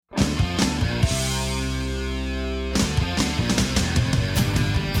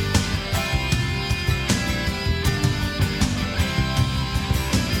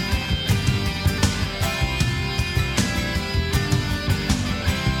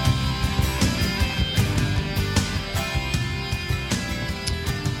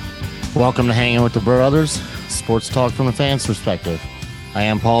Welcome to Hanging with the Brothers, sports talk from the fans' perspective. I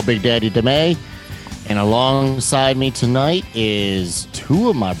am Paul Big Daddy DeMay, and alongside me tonight is two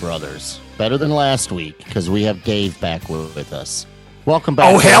of my brothers. Better than last week, because we have Dave back with us. Welcome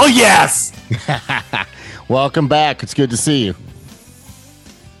back. Oh, hell yes! Welcome back. It's good to see you.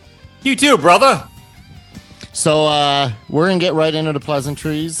 You too, brother. So we're going to get right into the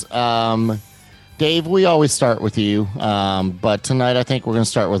pleasantries. Dave, we always start with you, but tonight I think we're going to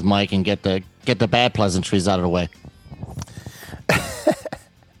start with Mike and get the bad pleasantries out of the way.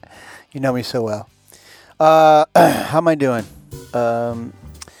 You know me so well. How am I doing?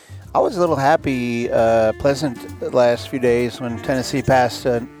 I was a little happy, pleasant the last few days when Tennessee passed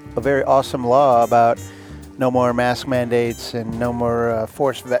a very awesome law about no more mask mandates and no more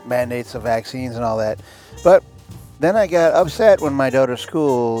forced mandates of vaccines and all that. But then I got upset when my daughter's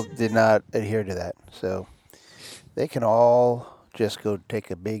school did not adhere to that. So they can all just go take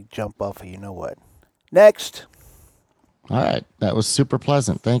a big jump off of you know what. Next. All right. That was super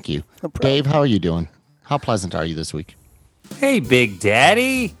pleasant. Thank you. No problem. Dave, how are you doing? How pleasant are you this week? Hey, Big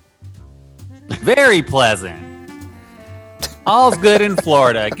Daddy. Very pleasant. All's good in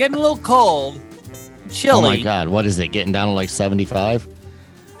Florida. Getting a little cold. Chilly. Oh, my God. What is it? Getting down to like 75?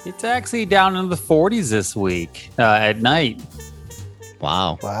 It's actually down in the 40s this week at night.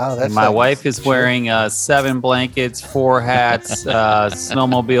 Wow. Wow, that's And my like- wife is wearing 7 blankets, 4 hats,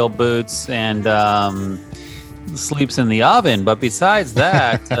 snowmobile boots, and sleeps in the oven. But besides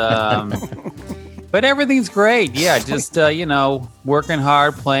that, but everything's great. Yeah, just, working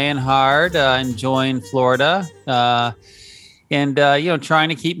hard, playing hard, enjoying Florida, and, trying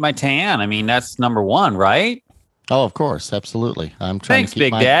to keep my tan. I mean, that's number one, right? Oh, of course. Absolutely. I'm trying Thanks, to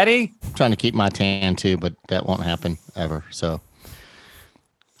keep Big Daddy. trying to keep my tan too, but that won't happen ever. So,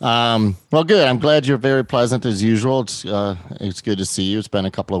 well, good. I'm glad you're very pleasant as usual. It's good to see you. It's been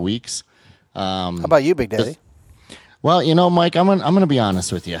a couple of weeks. How about you, Big Daddy? Well, Mike, I'm gonna be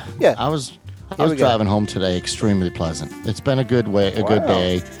honest with you. Yeah. I was Here we go. driving home today, extremely pleasant. It's been a good good Wow.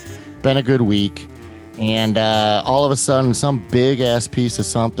 day, been a good week, and all of a sudden, some big ass piece of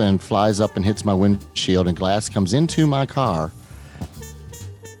something flies up and hits my windshield, and glass comes into my car.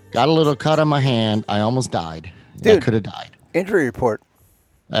 Got a little cut on my hand. I almost died. I Dude. could have died. Injury report.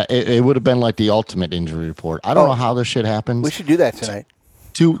 It would have been like the ultimate injury report. I don't know how this shit happens. We should do that tonight.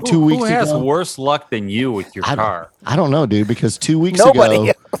 Two weeks Who has ago. worse luck than you with your car? I don't know, dude, because 2 weeks Nobody.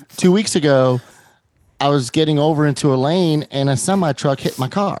 ago, 2 weeks ago, I was getting over into a lane and a semi truck hit my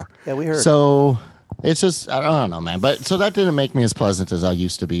car. Yeah, we heard. So it's just, I don't know, man. But so that didn't make me as pleasant as I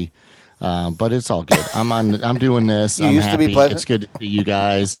used to be. But it's all good. I'm doing this. You I'm used to be happy. pleasant? It's good to see you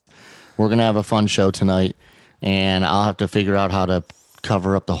guys. We're going to have a fun show tonight. And I'll have to figure out how to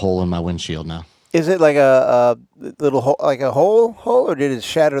cover up the hole in my windshield now. Is it like a little hole, like a hole, or did it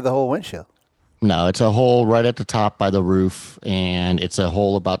shatter the whole windshield? No, it's a hole right at the top by the roof, and it's a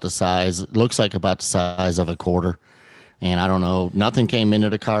hole about the size, looks like about the size of a quarter. And I don't know, nothing came into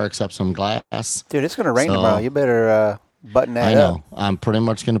the car except some glass. Dude, it's going to rain So- tomorrow. You better button that I up. know. I'm pretty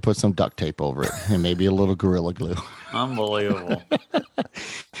much going to put some duct tape over it and maybe a little Gorilla Glue. Unbelievable.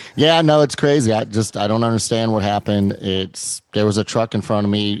 Yeah, no, it's crazy. I don't understand what happened. There was a truck in front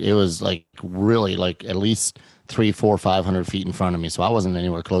of me. It was like really like at least 300, 400, 500 feet in front of me. So I wasn't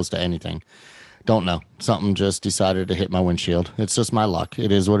anywhere close to anything. Don't know. Something just decided to hit my windshield. It's just my luck.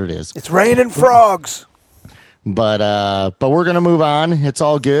 It is what it is. It's raining frogs. But we're gonna move on. It's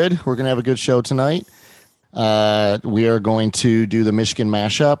all good. We're gonna have a good show tonight. We are going to do the Michigan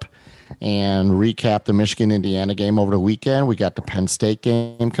mashup and recap the Michigan-Indiana game over the weekend. We got the Penn State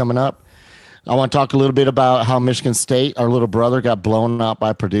game coming up. I want to talk a little bit about how Michigan State, our little brother, got blown out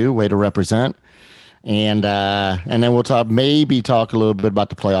by Purdue. Way to represent. And then we'll talk a little bit about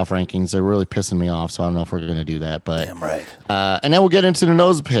the playoff rankings. They're really pissing me off, so I don't know if we're going to do that. But Damn right. and then we'll get into the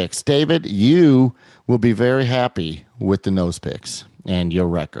nose picks. David, you will be very happy with the nose picks and your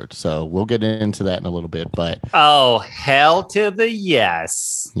record. So we'll get into that in a little bit. But Oh, hell to the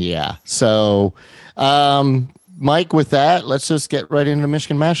yes. yeah. So, Mike, with that, let's just get right into the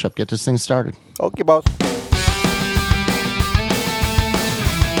Michigan mashup. Get this thing started. Okay, boss.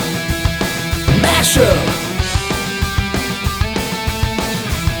 Mashup.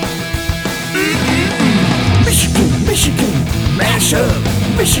 Michigan, Michigan,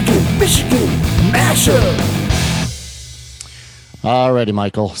 mashup. Michigan, mashup. Alrighty,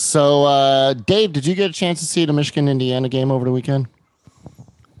 Michael. So, Dave, did you get a chance to see the Michigan-Indiana game over the weekend?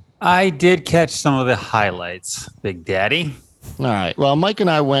 I did catch some of the highlights, Big Daddy. All right. Well, Mike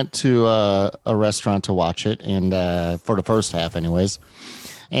and I went to a restaurant to watch it, and for the first half, anyways.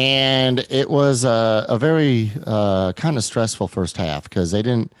 And it was a very kind of stressful first half because they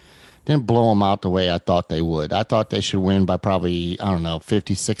didn't didn't blow them out the way I thought they would. I thought they should win by probably, I don't know,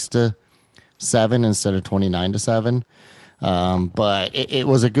 56-7 instead of 29-7. But it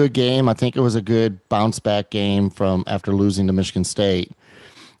was a good game. I think it was a good bounce back game from after losing to Michigan State.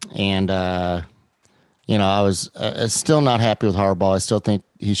 And, I was still not happy with Harbaugh. I still think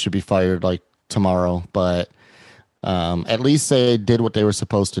he should be fired like tomorrow. But at least they did what they were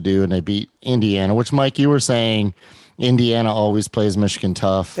supposed to do, and they beat Indiana, which, Mike, you were saying Indiana always plays Michigan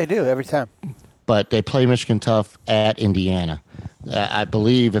tough. They do every time. But they play Michigan tough at Indiana. I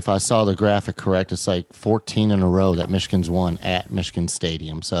believe if I saw the graphic correct, it's like 14 in a row that Michigan's won at Michigan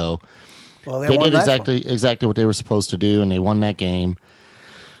Stadium. So they did exactly what they were supposed to do, and they won that game.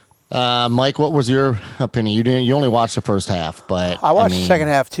 Mike, what was your opinion? You only watched the first half, but I watched the second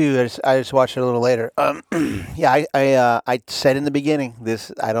half too. I just watched it a little later. I said in the beginning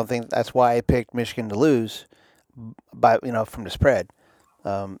I don't think that's why I picked Michigan to lose, from the spread,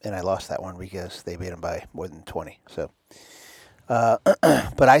 and I lost that one because they beat them by more than 20. So.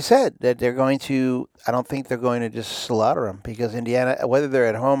 But I said that they're going to. I don't think they're going to just slaughter them because Indiana, whether they're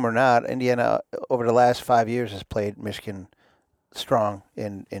at home or not, Indiana over the last 5 years has played Michigan strong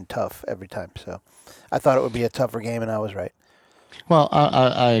and tough every time. So I thought it would be a tougher game, and I was right. Well,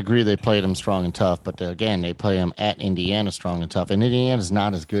 I agree they played them strong and tough, but again, they play them at Indiana strong and tough, and Indiana's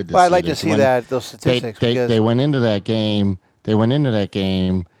not as good. I'd like to see those statistics. They went into that game. They went into that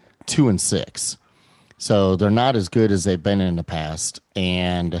game 2-6. So they're not as good as they've been in the past.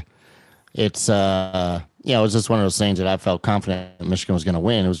 And it's, it was just one of those things that I felt confident that Michigan was going to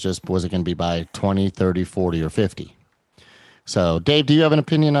win. It was just, was it going to be by 20, 30, 40, or 50? So, Dave, do you have an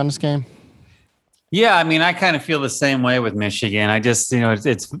opinion on this game? Yeah, I mean, I kind of feel the same way with Michigan. I just,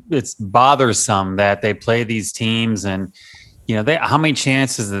 it's bothersome that they play these teams and, how many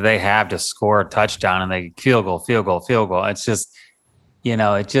chances do they have to score a touchdown and they field goal. It's just,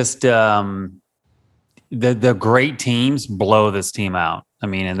 the great teams blow this team out. I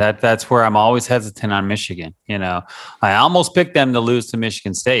mean, and that's where I'm always hesitant on Michigan. I almost picked them to lose to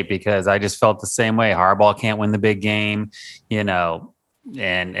Michigan State because I just felt the same way. Harbaugh can't win the big game, and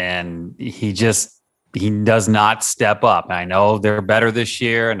he does not step up. I know they're better this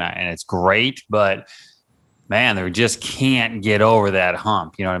year, and it's great, but man, they just can't get over that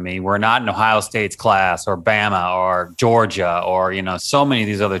hump. You know what I mean? We're not in Ohio State's class or Bama or Georgia or, so many of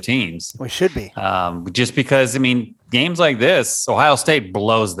these other teams. We should be. Just because, games like this, Ohio State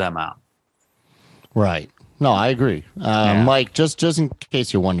blows them out. Right. No, I agree. Mike, just in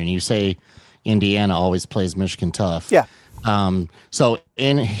case you're wondering, you say Indiana always plays Michigan tough. Yeah. So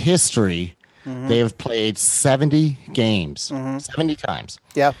in history, they have played 70 games, 70 times.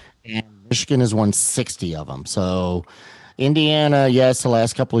 Yeah. And Michigan has won 60 of them. So Indiana, yes, the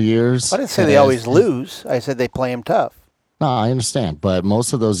last couple of years. I didn't say they always lose. I said they play them tough. No, I understand. But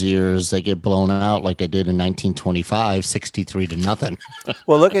most of those years, they get blown out like they did in 1925, 63-0.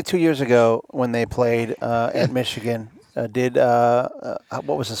 Well, look at 2 years ago when they played at Michigan. What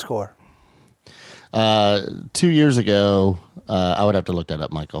was the score? 2 years ago, I would have to look that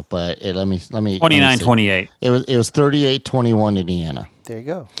up, Michael. But let me 29-28. It was 38-21 Indiana. There you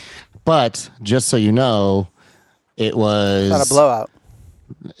go. But just so you know, it was not a blowout.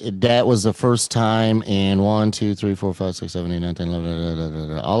 That was the first time in 1, 2, 3, 4, 5, 6, 7, 8, 9, 10,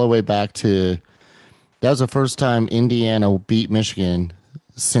 11, all the way back to. That was the first time Indiana beat Michigan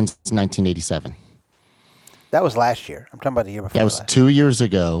since 1987. That was last year. I'm talking about the year before. That was 2 years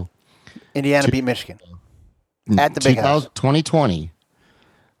ago. Indiana beat Michigan at the Big House. 2020.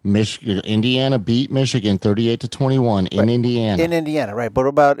 Indiana beat Michigan 38-21 in Indiana. In Indiana, right? But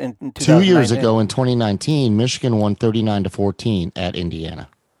about in 2 years ago in 2019, Michigan won 39-14 at Indiana.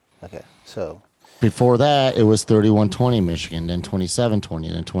 Okay, so before that, it was 31-20 Michigan, then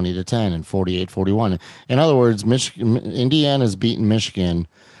 27-20, then 20-10, and 48-41. In other words, Indiana's beaten Michigan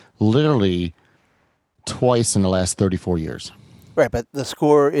literally twice in the last 34 years. Right, but the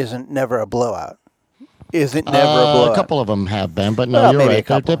score isn't never a blowout. Isn't never a blowout. A couple of them have been, but no, you're right.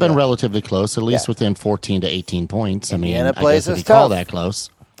 They've been relatively close, at least within 14 to 18 points. Indiana I guess if you call that close.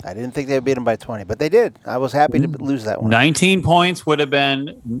 I didn't think they would beat them by 20, but they did. I was happy to lose that one. 19 points would have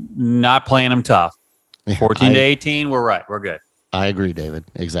been not playing them tough. 14 to 18, we're right. We're good. I agree, David.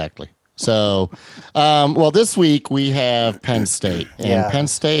 Exactly. So, this week we have Penn State. And Penn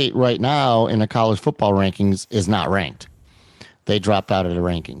State right now in the college football rankings is not ranked. They dropped out of the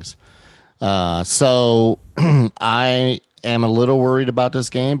rankings. So I am a little worried about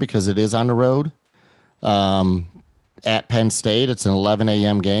this game because it is on the road at Penn State. It's an 11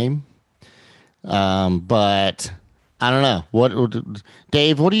 a.m. game. But I don't know.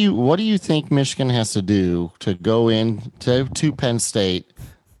 Dave, what do you think Michigan has to do to go in to Penn State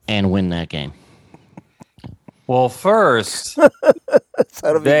and win that game. Well, first,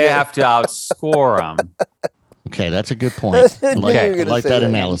 That'll be they good. have to outscore them. Okay, that's a good point. I I knew like, you were I gonna like say that that.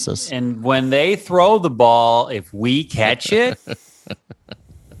 analysis. And when they throw the ball, if we catch it,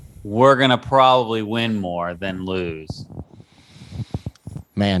 we're going to probably win more than lose.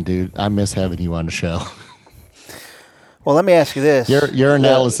 Man, dude, I miss having you on the show. Well, let me ask you this. Your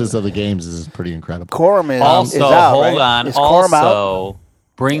analysis of the games is pretty incredible. Corum is Also, out, hold right? on. Is Corum out? Also,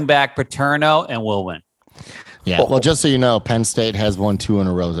 bring back Paterno and we'll win. Yeah, well, just so you know, Penn State has won 2 in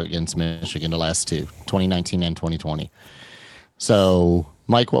a row against Michigan, the last 2, 2019 and 2020. So,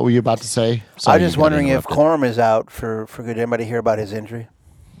 Mike, what were you about to say? I Sorry, was just you got wondering if interrupted. Corum is out for good. Anybody hear about his injury?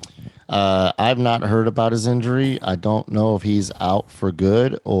 I've not heard about his injury. I don't know if he's out for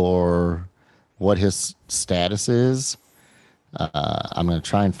good or what his status is. I'm going to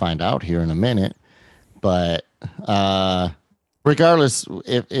try and find out here in a minute. But regardless,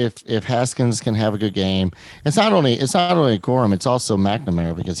 if Haskins can have a good game, it's not only Corum, it's also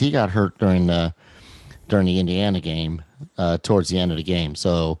McNamara because he got hurt during the Indiana game towards the end of the game.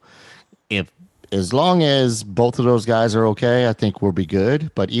 So as long as both of those guys are okay, I think we'll be good.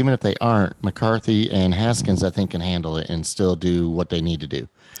 But even if they aren't, McCarthy and Haskins, I think, can handle it and still do what they need to do.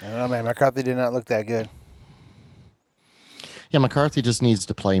 I don't know, man. McCarthy did not look that good. Yeah, McCarthy just needs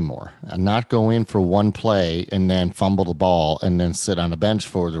to play more and not go in for one play and then fumble the ball and then sit on the bench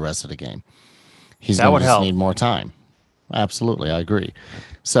for the rest of the game. He's That going would to just help. need more time. Absolutely, I agree.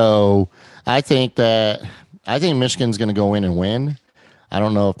 So I think Michigan's going to go in and win. I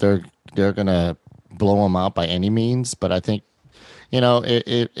don't know if they're going to blow them out by any means, but I think,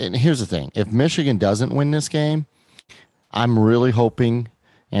 and here's the thing. If Michigan doesn't win this game, I'm really hoping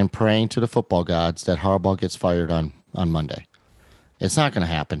and praying to the football gods that Harbaugh gets fired on Monday. It's not going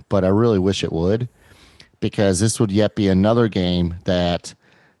to happen, but I really wish it would because this would yet be another game that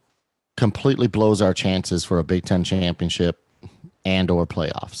completely blows our chances for a Big Ten championship and or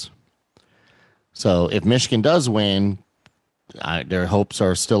playoffs. So if Michigan does win, their hopes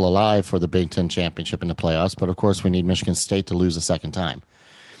are still alive for the Big Ten championship in the playoffs. But of course, we need Michigan State to lose a second time.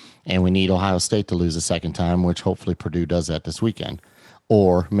 And we need Ohio State to lose a second time, which hopefully Purdue does that this weekend.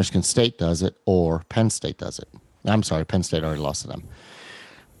 Or Michigan State does it, or Penn State does it. I'm sorry, Penn State already lost to them.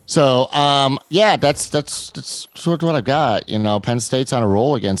 So, that's sort of what I've got. Penn State's on a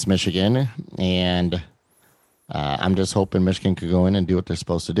roll against Michigan, and I'm just hoping Michigan could go in and do what they're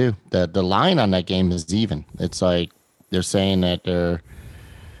supposed to do. The line on that game is even. It's like they're saying that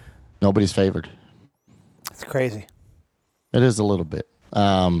nobody's favored. It's crazy. It is a little bit.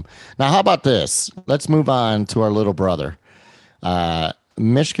 Now, how about this? Let's move on to our little brother.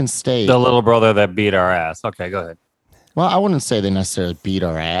 Michigan State. The little brother that beat our ass. Okay, go ahead. Well, I wouldn't say they necessarily beat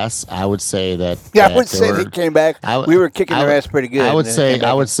our ass. I would say that. Yeah, I that would say they came back. We were kicking their ass pretty good. I would and then they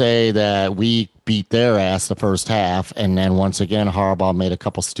came back say that we beat their ass the first half, and then once again Harbaugh made a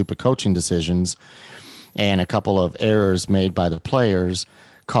couple stupid coaching decisions, and a couple of errors made by the players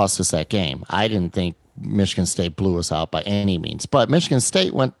cost us that game. I didn't think Michigan State blew us out by any means, but Michigan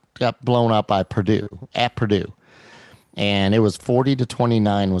State got blown out by Purdue at Purdue, and it was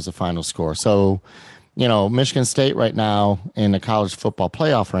 40-29 was the final score. So. Michigan State right now in the college football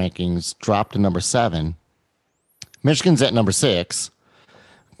playoff rankings dropped to number 7. Michigan's at number 6,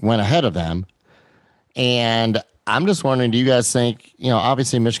 went ahead of them. And I'm just wondering, do you guys think,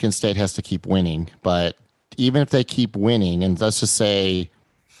 obviously Michigan State has to keep winning, but even if they keep winning, and let's just say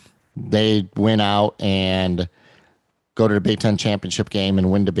they win out and go to the Big Ten championship game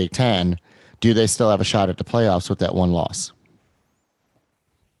and win the Big Ten, do they still have a shot at the playoffs with that one loss?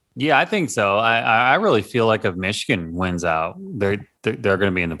 Yeah, I think so. I really feel like if Michigan wins out, they're going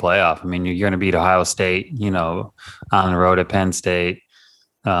to be in the playoff. I mean, you're going to beat Ohio State, on the road at Penn State.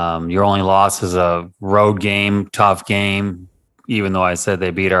 Your only loss is a road game, tough game. Even though I said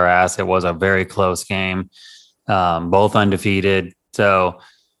they beat our ass, it was a very close game. Both undefeated. So,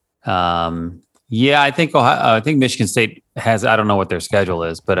 I think Michigan State has. I don't know what their schedule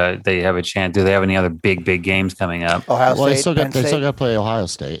is, but they have a chance. Do they have any other big games coming up? Ohio Well, State, they still got to play Ohio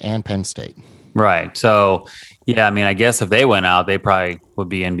State and Penn State. Right. So, I mean, I guess if they went out, they probably would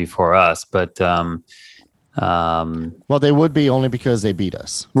be in before us. But, well, they would be only because they beat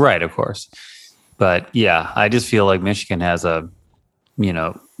us. Right, of course. But I just feel like Michigan has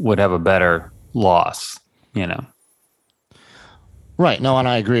would have a better loss. Right. No, and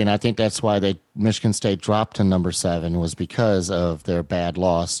I agree. And I think that's why Michigan State dropped to number 7 was because of their bad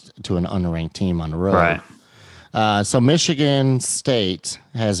loss to an unranked team on the road. Right. So Michigan State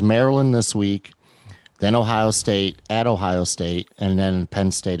has Maryland this week, then Ohio State at Ohio State, and then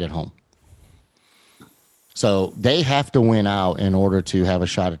Penn State at home. So they have to win out in order to have a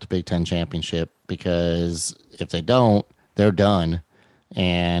shot at the Big Ten championship, because if they don't, they're done.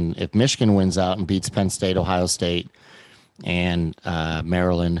 And if Michigan wins out and beats Penn State, Ohio State, and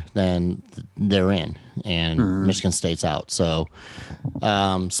Maryland, then they're in, and Michigan State's out. So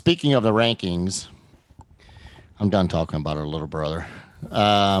speaking of the rankings, I'm done talking about our little brother.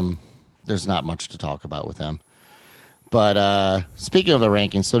 There's not much to talk about with them. But speaking of the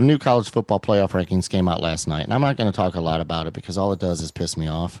rankings, so the new college football playoff rankings came out last night, and I'm not going to talk a lot about it because all it does is piss me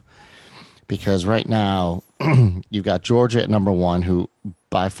off. Because right now, you've got Georgia at number 1, who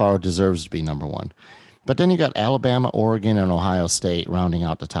by far deserves to be number 1. But then you got Alabama, Oregon, and Ohio State rounding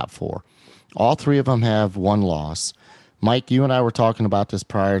out the top 4. All 3 of them have 1 loss. Mike, you and I were talking about this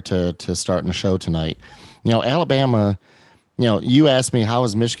prior to starting the show tonight. Alabama, you asked me, how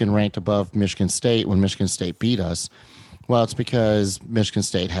is Michigan ranked above Michigan State when Michigan State beat us? Well, it's because Michigan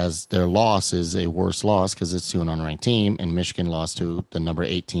State has their loss is a worse loss because it's to an unranked team, and Michigan lost to the number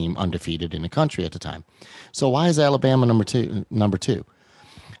 8 team undefeated in the country at the time. So why is Alabama number two?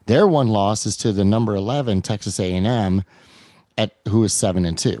 Their 1 loss is to the number 11 Texas A&M, who is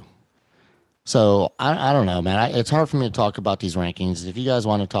 7-2. So I don't know, man. It's hard for me to talk about these rankings. If you guys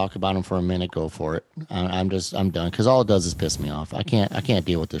want to talk about them for a minute, go for it. I'm done because all it does is piss me off. I can't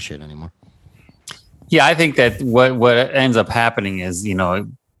deal with this shit anymore. Yeah, I think that what ends up happening is,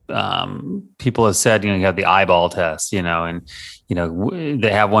 people have said, you have the eyeball test, and,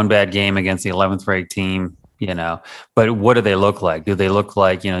 they have one bad game against the 11th ranked team, but what do they look like? Do they look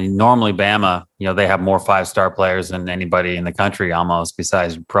like, normally Bama, they have more 5-star players than anybody in the country almost,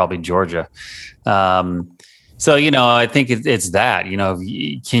 besides probably Georgia. So, I think it's that,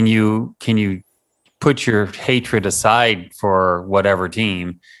 can you put your hatred aside for whatever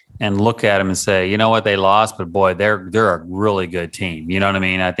team and look at them and say, you know what, they lost, but boy, they're a really good team. You know what I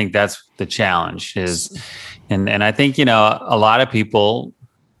mean? I think that's the challenge is, and I think, a lot of people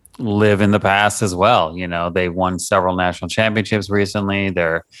live in the past as well. They won several national championships recently.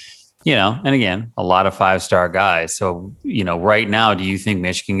 They're, and again, a lot of 5-star guys. So, right now, do you think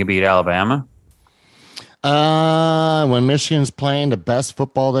Michigan can beat Alabama? When Michigan's playing the best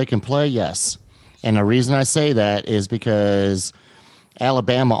football they can play, yes. And the reason I say that is because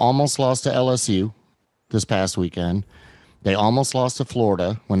Alabama almost lost to LSU this past weekend. They almost lost to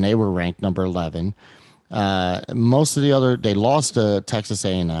Florida when they were ranked number 11. They lost to Texas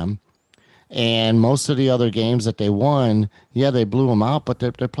A&M, and most of the other games that they won, they blew them out, but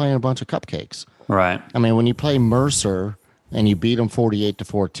they're playing a bunch of cupcakes. Right. I mean, when you play Mercer and you beat them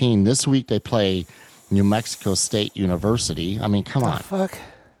 48-14, this week they play New Mexico State University. I mean, come on. Fuck.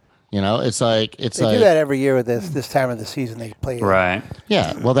 It's like they do that every year with this time of the season. They play right.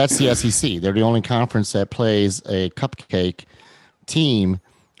 Yeah, well, that's the SEC. They're the only conference that plays a cupcake team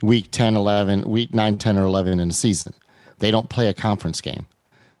week 9, 10, or 11 in the season. They don't play a conference game.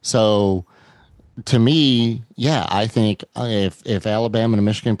 So, to me, I think if Alabama and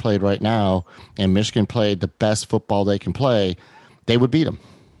Michigan played right now, and Michigan played the best football they can play, they would beat them.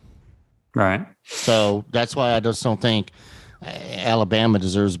 Right. So that's why I just don't think Alabama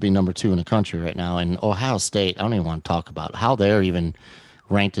deserves to be number 2 in the country right now. And Ohio State, I don't even want to talk about how they're even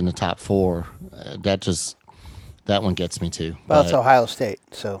ranked in the top 4. That one gets me too. Well, it's Ohio State,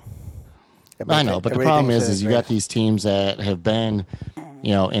 so. I know, but the problem is you got these teams that have been,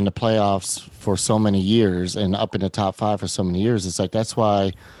 in the playoffs for so many years and up in the top 5 for so many years. It's like, that's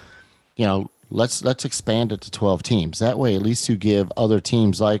why, let's expand it to 12 teams. That way, at least you give other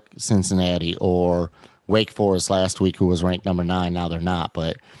teams like Cincinnati or Wake Forest last week, who was ranked number 9, now they're not.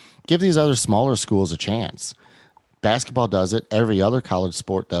 But give these other smaller schools a chance. Basketball does it. Every other college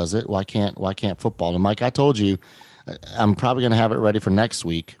sport does it. Why can't football? And Mike, I told you, I'm probably going to have it ready for next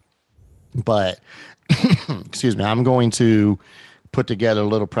week. But, excuse me, I'm going to put together a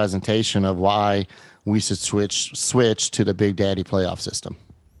little presentation of why we should switch to the Big Daddy playoff system.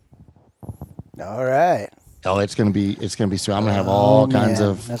 All right. Oh, it's gonna be so. I'm gonna have all kinds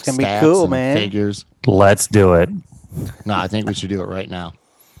of that's gonna be stats cool, and man. figures. Let's do it. No, I think we should do it right now.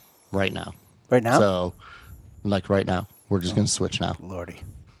 Right now. Right now? So, right now, we're just gonna switch now. Lordy.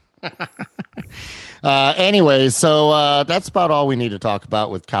 Anyways, so that's about all we need to talk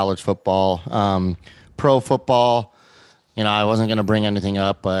about with college football. Pro football, I wasn't gonna bring anything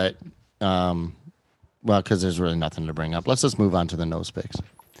up, but because there's really nothing to bring up. Let's just move on to the nose picks.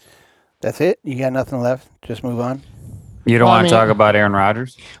 That's it? You got nothing left? Just move on? You don't want to talk about Aaron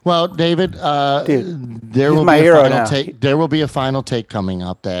Rodgers? Well, David, there will be a final take. There will be a final take coming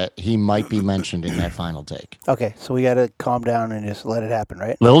up that he might be mentioned in that final take. Okay, so we got to calm down and just let it happen,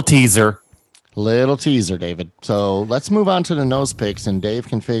 right? Little teaser. Little teaser, David. So let's move on to the nose picks, and Dave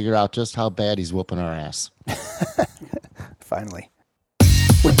can figure out just how bad he's whooping our ass. Finally.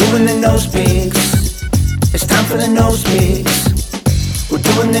 We're doing the nose picks. It's time for the nose picks. We're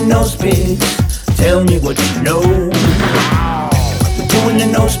doing the nose picks. Tell me what you know. We're doing the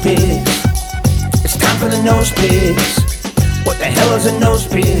nose picks. It's time for the nose picks. What the hell is a nose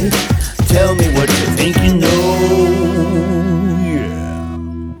pick? Tell me what you think you know.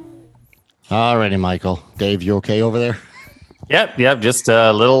 Yeah. Alrighty, Michael. Dave, you okay over there? Yep. Just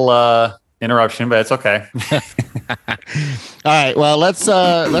a little interruption, but it's okay. All right. Well,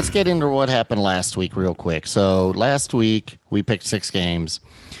 let's get into what happened last week real quick. So last week we picked 6 games.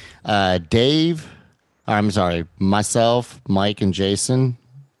 Myself, Mike, and Jason.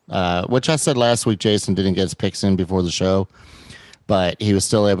 Which I said last week, Jason didn't get his picks in before the show, but he was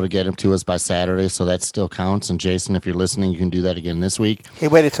still able to get them to us by Saturday, so that still counts. And Jason, if you're listening, you can do that again this week. He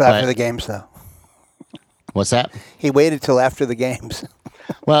waited till after the games, though. What's that? He waited till after the games.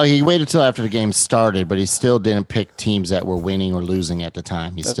 Well, he waited till after the game started, but he still didn't pick teams that were winning or losing at the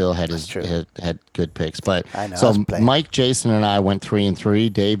time. He still had had good picks. But I know, so Mike, Jason, and I went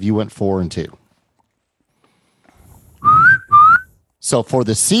 3-3. Dave, you went 4-2. So for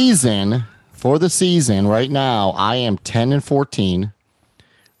the season right now, I am 10-14.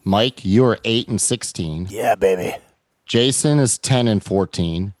 Mike, you're 8-16. Yeah, baby. Jason is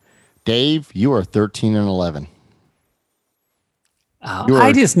 10-14. Dave, you are 13-11.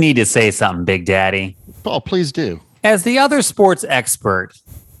 I just need to say something, Big Daddy. Oh, please do. As the other sports expert,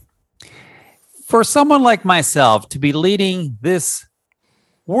 for someone like myself to be leading this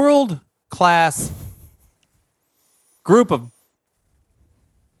world-class group of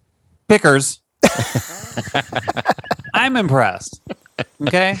pickers, I'm impressed.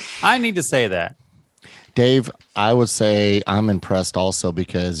 Okay? I need to say that. Dave, I would say I'm impressed also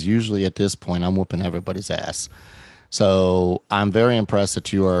because usually at this point I'm whooping everybody's ass. So I'm very impressed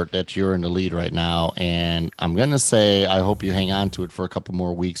that you're in the lead right now, and I'm gonna say I hope you hang on to it for a couple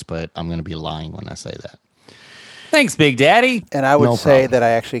more weeks, but I'm gonna be lying when I say that. Thanks, Big Daddy. And I would No say problem. that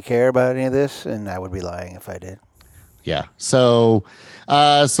I actually care about any of this, and I would be lying if I did. Yeah. So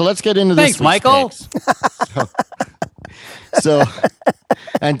let's get into this. Thanks, Michael. Picks. So,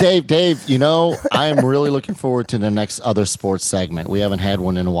 and Dave, you know, I am really looking forward to the next other sports segment. We haven't had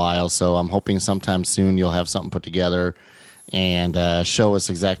one in a while, so I'm hoping sometime soon you'll have something put together and show us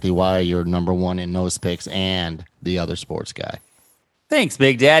exactly why you're number one in nose picks and the other sports guy. Thanks,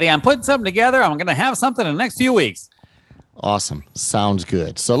 Big Daddy. I'm putting something together. I'm going to have something in the next few weeks. Awesome. Sounds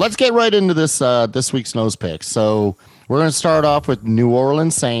good. So let's get right into this week's nose picks. So we're going to start off with New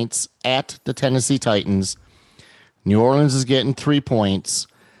Orleans Saints at the Tennessee Titans. New Orleans is getting 3 points.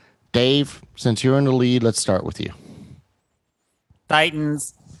 Dave, since you're in the lead, let's start with you.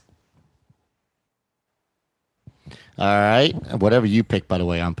 Titans. All right. Whatever you pick, by the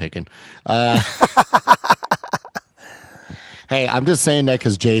way, I'm picking. Hey, I'm just saying that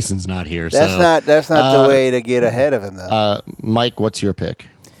because Jason's not here. That's not the way to get ahead of him, though. Mike, what's your pick?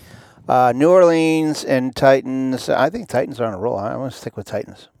 New Orleans and Titans. I think Titans are on a roll. I'm going to stick with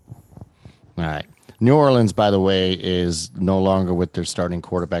Titans. All right. New Orleans, by the way, is no longer with their starting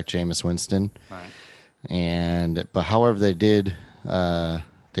quarterback, Jameis Winston. Right. But however, they did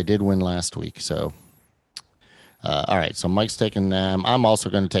win last week. So, all right. So Mike's taking them. I'm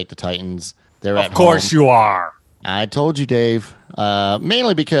also going to take the Titans. They're at home. Of course you are. I told you, Dave.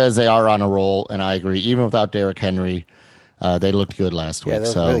 Mainly because they are on a roll, and I agree. Even without Derrick Henry, they looked good last week. Yeah, they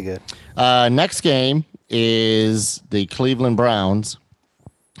so really good. Next game is the Cleveland Browns,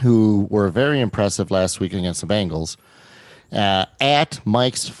 who were very impressive last week against the Bengals, at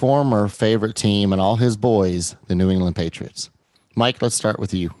Mike's former favorite team and all his boys, the New England Patriots. Mike, let's start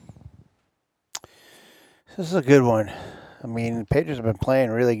with you. This is a good one. I mean, the Patriots have been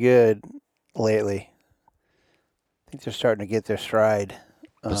playing really good lately. I think they're starting to get their stride.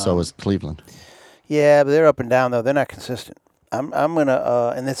 But so is Cleveland. Yeah, but they're up and down though. They're not consistent. I'm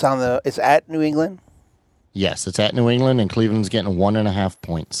gonna and it's at New England. Yes, it's at New England, and Cleveland's getting 1.5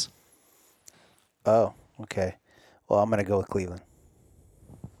 points. Oh, okay. Well, I'm gonna go with Cleveland.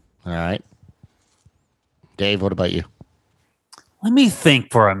 All right. Dave, what about you? Let me think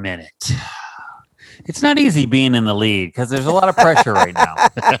for a minute. It's not easy being in the lead because there's a lot of pressure right now.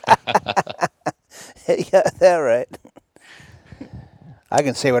 Yeah, that right. I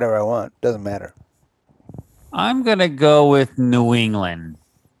can say whatever I want. Doesn't matter. I'm going to go with New England.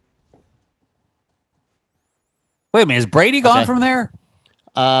 Wait a minute. Is Brady gone Okay. from there?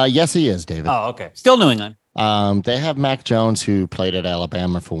 Yes, he is, David. Oh, okay. Still New England. They have Mac Jones, who played at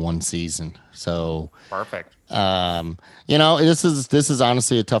Alabama for one season. So, Perfect. this is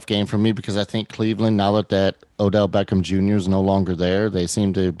honestly a tough game for me because I think Cleveland, now that Odell Beckham Jr. is no longer there, they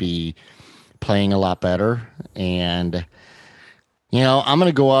seem to be playing a lot better. And I'm going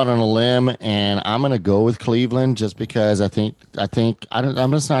to go out on a limb and I'm going to go with Cleveland just because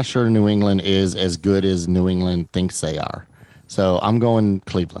I'm just not sure New England is as good as New England thinks they are. So I'm going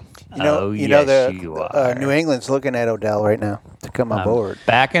Cleveland. You are. New England's looking at Odell right now to come on board.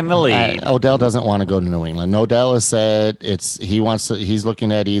 Back in the lead. Odell doesn't want to go to New England. Odell has said he's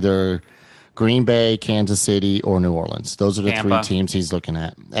looking at either Green Bay, Kansas City, or New Orleans. Those are the Tampa. 3 teams he's looking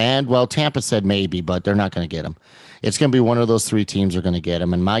at. And Tampa said maybe, but they're not going to get him. It's going to be one of those 3 teams are going to get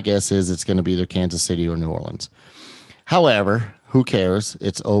him. And my guess is it's going to be either Kansas City or New Orleans. However, who cares?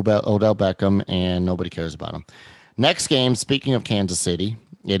 It's Odell Beckham, and nobody cares about him. Next game, speaking of Kansas City,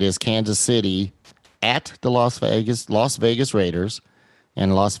 it is Kansas City at the Las Vegas Raiders,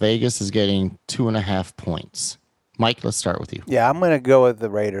 and Las Vegas is getting 2.5 points. Mike, let's start with you. Yeah, I'm going to go with the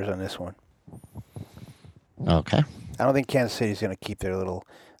Raiders on this one. Okay. I don't think Kansas City's going to keep their little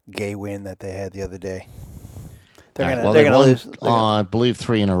gay win that they had the other day. They're All going right, to lose. I believe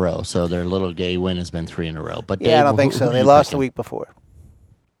 3 in a row, so their little gay win has been 3 in a row. But Yeah, I Dave, don't think who so. are They you lost the picking? week before.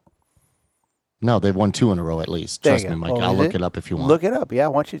 No, they've won 2 in a row at least. There Trust you me, go. Mike. Oh, I'll is look it? it up if you want. Look it up. Yeah, I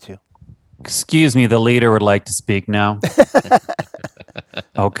want you to. Excuse me, the leader would like to speak now.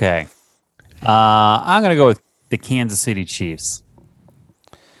 Okay. I'm going to go with the Kansas City Chiefs.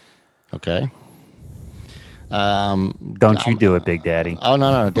 Okay. Don't you do it, Big Daddy. Oh,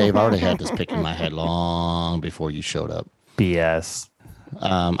 no, Dave. I already had this pick in my head long before you showed up. BS.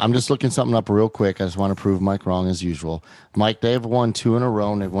 I'm just looking something up real quick. I just want to prove Mike wrong as usual. Mike, they've won 2 in a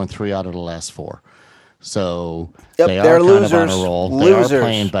row, and they've won 3 out of the last 4. So Yep, they they're are kind of on losers. a roll. Losers. They are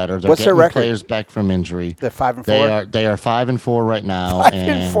playing better. They're What's their getting record? players back from injury. They're 5-4. They are 5-4 right now.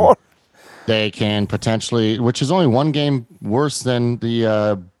 5-4. They can potentially, which is only 1 game worse than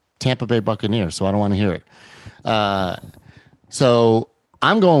the Tampa Bay Buccaneers. So I don't want to hear it. So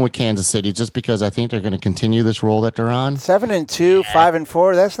I'm going with Kansas City just because I think they're going to continue this roll that they're on. 7-2,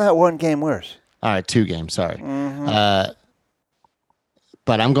 5-4. That's not 1 game worse. All right, 2 games. Sorry.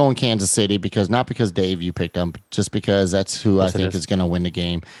 But I'm going Kansas City not because Dave, you picked them, just because that's who Yes, I it think is. is going to win the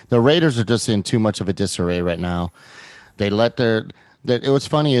game. The Raiders are just in too much of a disarray right now. They let what's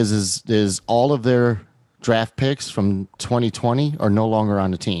funny is all of their draft picks from 2020 are no longer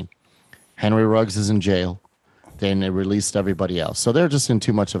on the team. Henry Ruggs is in jail. Then they released everybody else. So they're just in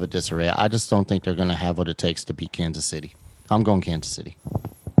too much of a disarray. I just don't think they're going to have what it takes to beat Kansas City. I'm going Kansas City.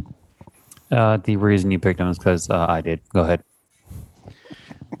 The reason you picked them is because I did. Go ahead.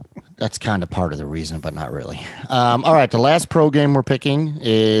 That's kind of part of the reason, but not really. All right, the last pro game we're picking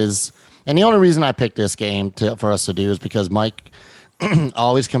is, and the only reason I picked this game for us to do is because Mike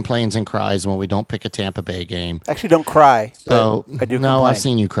always complains and cries when we don't pick a Tampa Bay game. Actually, don't cry. So I do no, complain. I've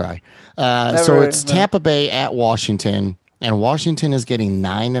seen you cry. So Never- it's Tampa Bay at Washington, and Washington is getting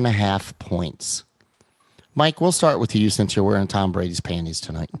 9.5 points. Mike, we'll start with you since you're wearing Tom Brady's panties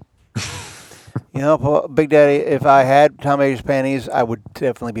tonight. You know, Paul, Big Daddy, if I had Tom Brady's panties, I would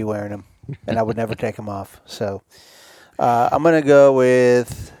definitely be wearing them, and I would never take them off. So I'm going to go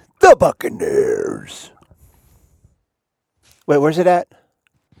with the Buccaneers. Wait, where's it at?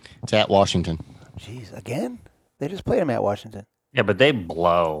 It's at Washington. Jeez, again? They just played them at Washington. Yeah, but they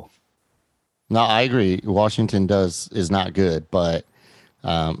blow. No, I agree. Washington is not good, but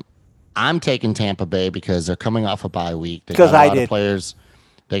I'm taking Tampa Bay because they're coming off a bye week. They Because got a I lot of did. players.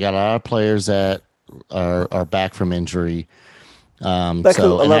 They got a lot of players that are back from injury. Like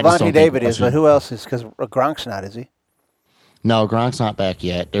so, who and I just Levante don't think David is, but Washington- who else is? Because Gronk's not, is he? No, Gronk's not back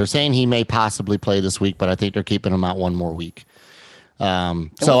yet. They're saying he may possibly play this week, but I think they're keeping him out 1 more week.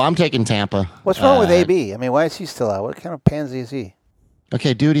 So I'm taking Tampa. What's wrong with AB? I mean, why is he still out? What kind of pansy is he?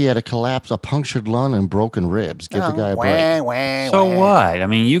 Okay, dude, he had a punctured lung and broken ribs. Give the guy a break. Wah, wah, So wah. what? I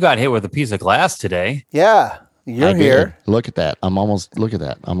mean, you got hit with a piece of glass today. Yeah, you're I did. here. Look at that. Look at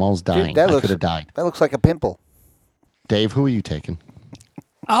that. I'm almost dying. Dude, that I looks- could have died. That looks like a pimple. Dave, who are you taking?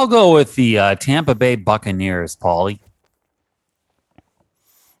 I'll go with the Tampa Bay Buccaneers, Paulie.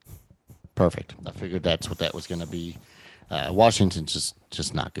 Perfect. I figured that's what that was going to be. Washington's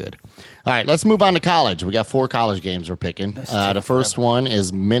just not good. All right, let's move on to college. We got 4 college games we're picking. The first one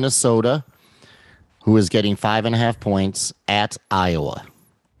is Minnesota, who is getting 5.5 points at Iowa,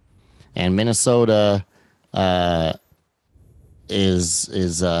 and Minnesota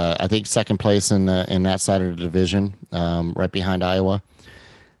is I think second place in that side of the division, right behind Iowa.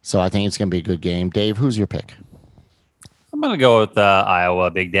 So I think it's going to be a good game. Dave, who's your pick? I'm going to go with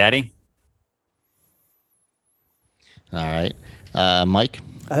Iowa, Big Daddy. All right. Mike?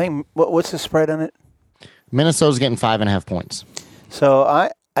 I think, what's the spread on it? Minnesota's getting 5.5 points. So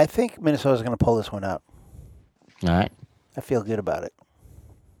I think Minnesota's going to pull this one out. All right. I feel good about it.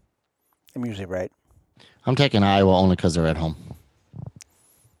 I'm usually right. I'm taking Iowa only because they're at home.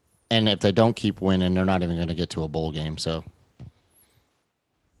 And if they don't keep winning, they're not even going to get to a bowl game. So.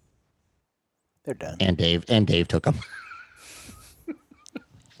 They're done. And Dave took them.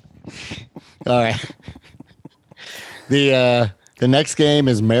 All right. The next game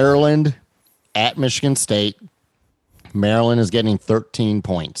is Maryland at Michigan State. Maryland is getting 13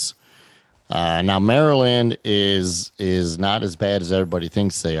 points. Now Maryland is not as bad as everybody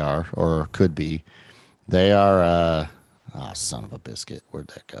thinks they are or could be. They are son of a biscuit. Where'd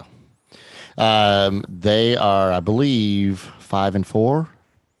that go? They are, I believe, 5-4.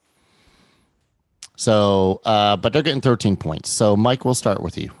 So, but they're getting 13 points. So, Mike, we'll start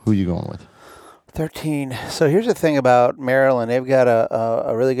with you. Who are you going with? 13. So here's the thing about Maryland. They've got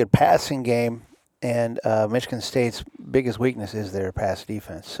a really good passing game, and Michigan State's biggest weakness is their pass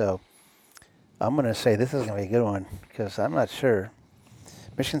defense. So I'm going to say this is going to be a good one because I'm not sure.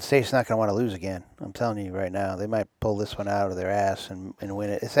 Michigan State's not going to want to lose again. I'm telling you right now. They might pull this one out of their ass and win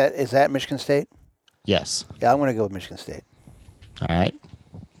it. Is that Michigan State? Yes. Yeah, I'm going to go with Michigan State. All right.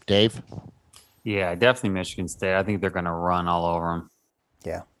 Dave? Yeah, definitely Michigan State. I think they're going to run all over them.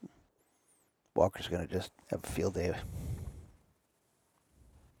 Yeah. Walker's going to just have a field day.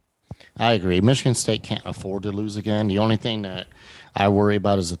 I agree. Michigan State can't afford to lose again. The only thing that I worry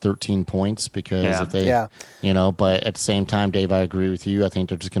about is the 13 points because if they, but at the same time, Dave, I agree with you. I think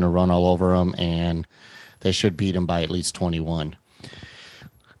they're just going to run all over them, and they should beat them by at least 21.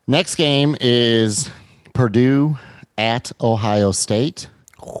 Next game is Purdue at Ohio State,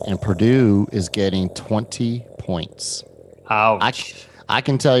 and Purdue is getting 20 points. Ouch. I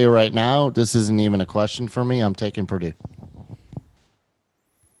can tell you right now, this isn't even a question for me. I'm taking Purdue.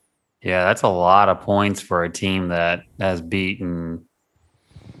 Yeah, that's a lot of points for a team that has beaten.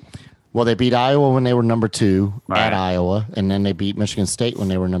 Well, they beat Iowa when they were number 2 Right. at Iowa, and then they beat Michigan State when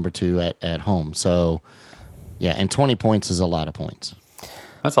they were number 2 at home. So, yeah, and 20 points is a lot of points.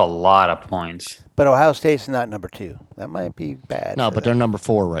 That's a lot of points. But Ohio State's not number 2. That might be bad. No, for but them. they're number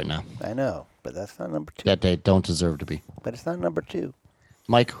 4 right now. I know, but that's not number 2. That they don't deserve to be. But it's not number 2.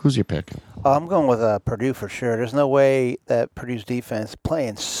 Mike, who's your pick? Oh, I'm going with Purdue for sure. There's no way that Purdue's defense,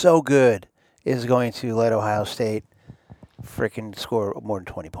 playing so good, is going to let Ohio State freaking score more than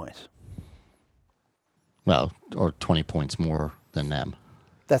 20 points. Well, or 20 points more than them.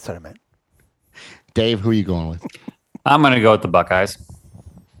 That's what I meant. Dave, who are you going with? I'm going to go with the Buckeyes.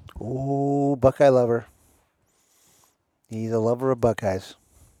 Ooh, Buckeye lover. He's a lover of Buckeyes.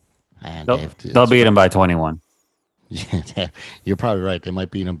 And They'll beat them by 21. Yeah, you're probably right. They might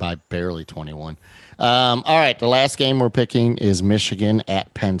beat them by barely 21. All right, the last game we're picking is Michigan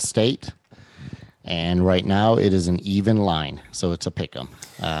at Penn State. And right now it is an even line, so it's a pick 'em.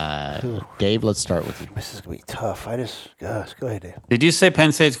 Dave, let's start with you. This is going to be tough. Gosh, go ahead, Dave. Did you say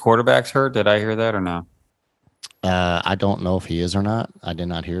Penn State's quarterback's hurt? Did I hear that or no? I don't know if he is or not. I did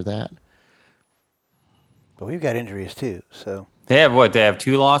not hear that. But we've got injuries too, so. They have what? They have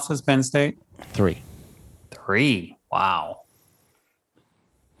 2 losses, Penn State? 3. 3. Wow.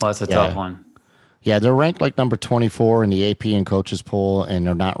 Well, that's a Yeah. tough one. Yeah, they're ranked like number 24 in the AP and coaches poll, and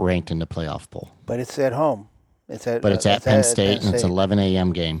they're not ranked in the playoff poll. But it's at home. It's at Penn State, and it's an 11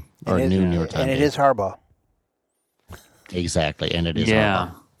 a.m. game or noon your time. And it game. is Harbaugh. Exactly, and it is. Yeah.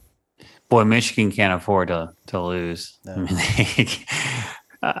 Harbaugh. Boy, Michigan can't afford to lose. No.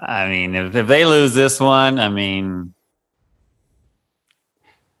 I mean, if they lose this one, I mean,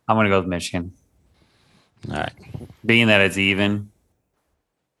 I'm going to go with Michigan. All right. Being that it's even.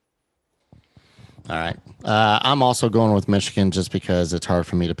 All right. I'm also going with Michigan just because it's hard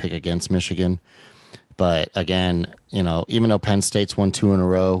for me to pick against Michigan. But again, even though Penn State's won 2 in a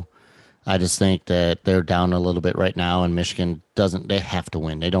row, I just think that they're down a little bit right now, and Michigan they have to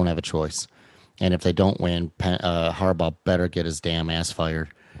win. They don't have a choice. And if they don't win, Harbaugh better get his damn ass fired.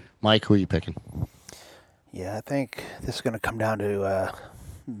 Mike, who are you picking? Yeah, I think this is going to come down to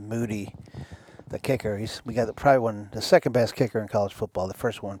Moody, the kicker. We got probably the second best kicker in college football. The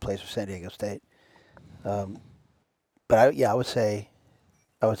first one plays for San Diego State. But I would say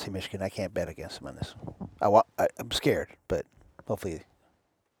Michigan. I can't bet against them on this. I'm scared, but hopefully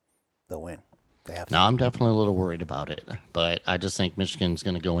they'll win. They have to. No, I'm definitely a little worried about it, but I just think Michigan's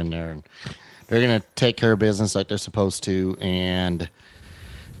going to go in there and they're going to take care of business like they're supposed to and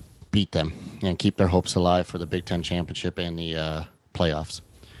beat them and keep their hopes alive for the Big Ten championship and the playoffs.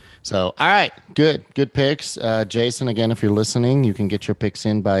 So, all right, good picks. Jason, again, if you're listening, you can get your picks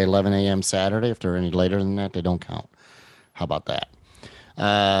in by 11 a.m. Saturday. If they're any later than that, they don't count. How about that?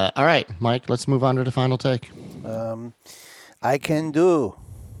 All right, Mike, let's move on to the final take. I can do.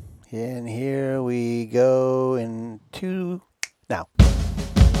 And here we go in 2 now.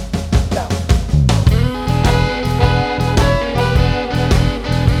 Now.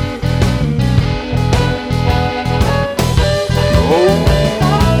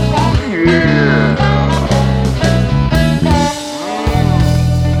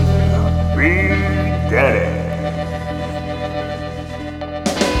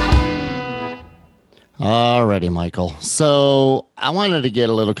 Alrighty, Michael. So I wanted to get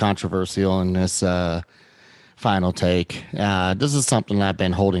a little controversial in this final take. This is something I've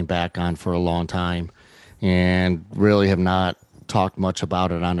been holding back on for a long time and really have not talked much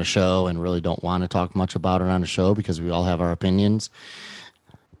about it on the show and really don't want to talk much about it on the show because we all have our opinions.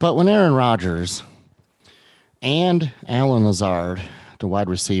 But when Aaron Rodgers and Allen Lazard, the wide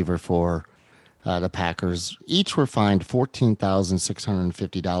receiver for the Packers, each were fined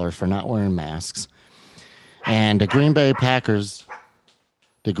 $14,650 for not wearing masks. And the Green Bay Packers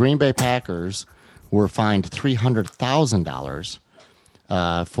were fined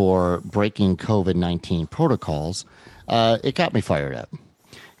 $300,000 for breaking COVID-19 protocols. It got me fired up.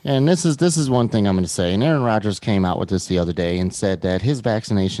 And this is one thing I'm going to say. And Aaron Rodgers came out with this the other day and said that his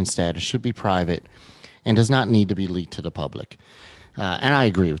vaccination status should be private and does not need to be leaked to the public. And I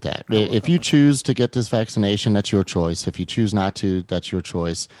agree with that. If you choose to get this vaccination, that's your choice. If you choose not to, that's your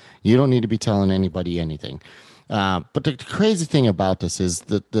choice. You don't need to be telling anybody anything. But the crazy thing about this is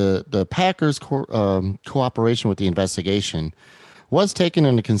that the Packers' cooperation with the investigation was taken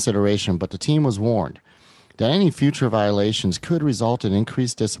into consideration, but the team was warned that any future violations could result in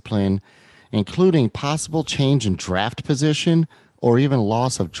increased discipline, including possible change in draft position or even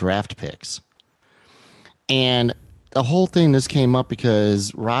loss of draft picks. And the whole thing, this came up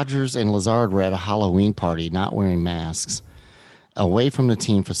because Rodgers and Lazard were at a Halloween party not wearing masks away from the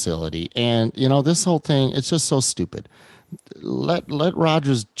team facility. And, you know, this whole thing, it's just so stupid. Let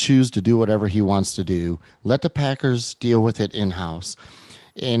Rodgers choose to do whatever he wants to do. Let the Packers deal with it in-house.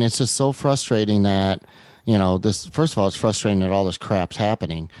 And it's just so frustrating that, you know, this, first of all, it's frustrating that all this crap's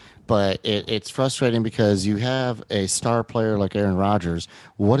happening. But it's frustrating because you have a star player like Aaron Rodgers.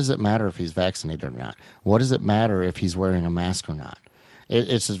 What does it matter if he's vaccinated or not? What does it matter if he's wearing a mask or not?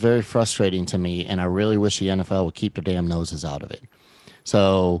 It's just very frustrating to me, and I really wish the NFL would keep their damn noses out of it.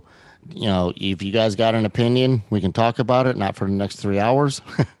 So, you know, if you guys got an opinion, we can talk about it, not for the next 3 hours.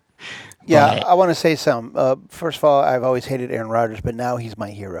 Yeah, I want to say something. First of all, I've always hated Aaron Rodgers, but now he's my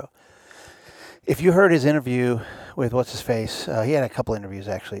hero. If you heard his interview with what's-his-face, he had a couple interviews,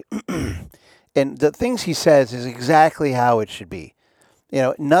 actually. And the things he says is exactly how it should be. You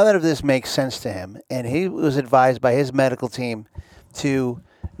know, none of this makes sense to him. And he was advised by his medical team to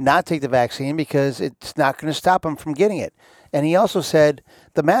not take the vaccine because it's not going to stop him from getting it. And he also said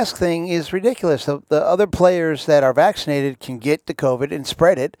the mask thing is ridiculous. The other players that are vaccinated can get the COVID and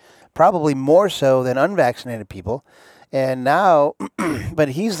spread it, probably more so than unvaccinated people. And now, but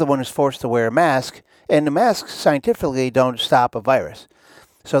he's the one who's forced to wear a mask, and the masks scientifically don't stop a virus.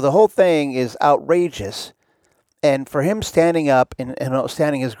 So the whole thing is outrageous. And for him standing up and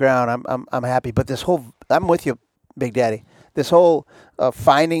standing his ground, I'm happy. But this whole, I'm with you, Big Daddy. This whole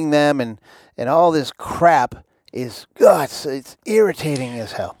finding them and all this crap is, God, it's irritating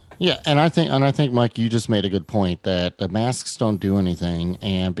as hell. Yeah, and I think, Mike, you just made a good point that the masks don't do anything,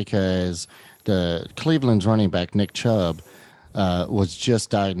 and because the Cleveland's running back Nick Chubb was just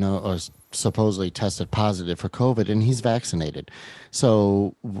diagnosed or supposedly tested positive for COVID, and he's vaccinated.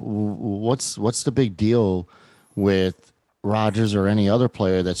 So what's the big deal with Rodgers or any other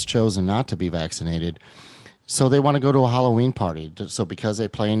player that's chosen not to be vaccinated? So they want to go to a Halloween party. So because they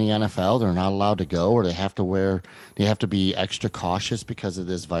play in the NFL, they're not allowed to go, or they have to be extra cautious because of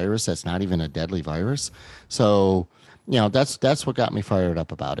this virus that's not even a deadly virus. So, you know, that's what got me fired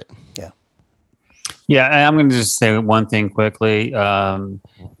up about it. Yeah. Yeah, I'm going to just say one thing quickly.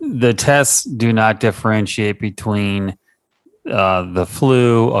 The tests do not differentiate between the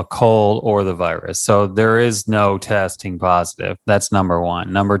flu, a cold, or the virus. So there is no testing positive. That's number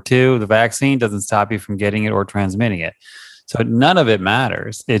one. Number two, the vaccine doesn't stop you from getting it or transmitting it. So none of it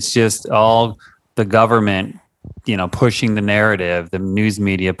matters. It's just all the government, you know, pushing the narrative, the news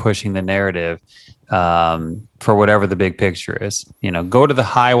media pushing the narrative for whatever the big picture is. You know, go to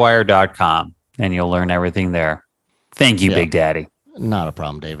thehighwire.com and you'll learn everything there. Thank you, Big Daddy. Not a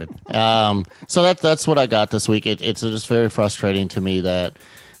problem, David. So that's what I got this week. It's just very frustrating to me that,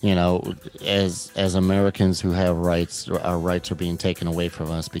 you know, as Americans who have rights, our rights are being taken away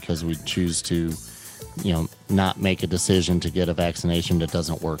from us because we choose to not make a decision to get a vaccination that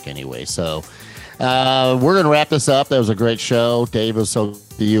doesn't work anyway. So we're going to wrap this up. That was a great show. Dave, it was so good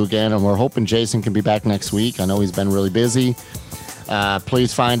to see you again, and we're hoping Jason can be back next week. I know he's been really busy.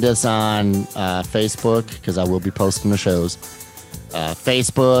 Please find us on Facebook, because I will be posting the shows.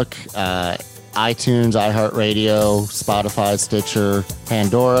 Facebook, iTunes, iHeartRadio, Spotify, Stitcher,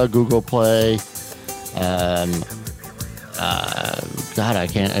 Pandora, Google Play. God, I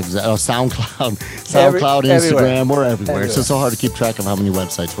can't. SoundCloud, Instagram, everywhere. we're everywhere. It's just so hard to keep track of how many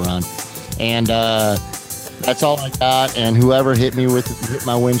websites we're on. And that's all I got. And whoever hit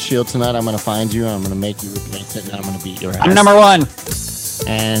my windshield tonight, I'm going to find you. And I'm going to make you replace it, and I'm going to beat your ass. I'm number one.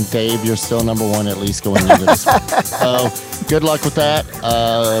 And Dave, you're still number one, at least going into this one. So good luck with that.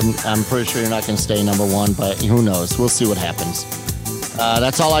 I'm pretty sure you're not going to stay number one, but who knows? We'll see what happens.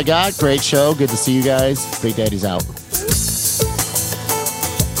 That's all I got. Great show. Good to see you guys. Big Daddy's out.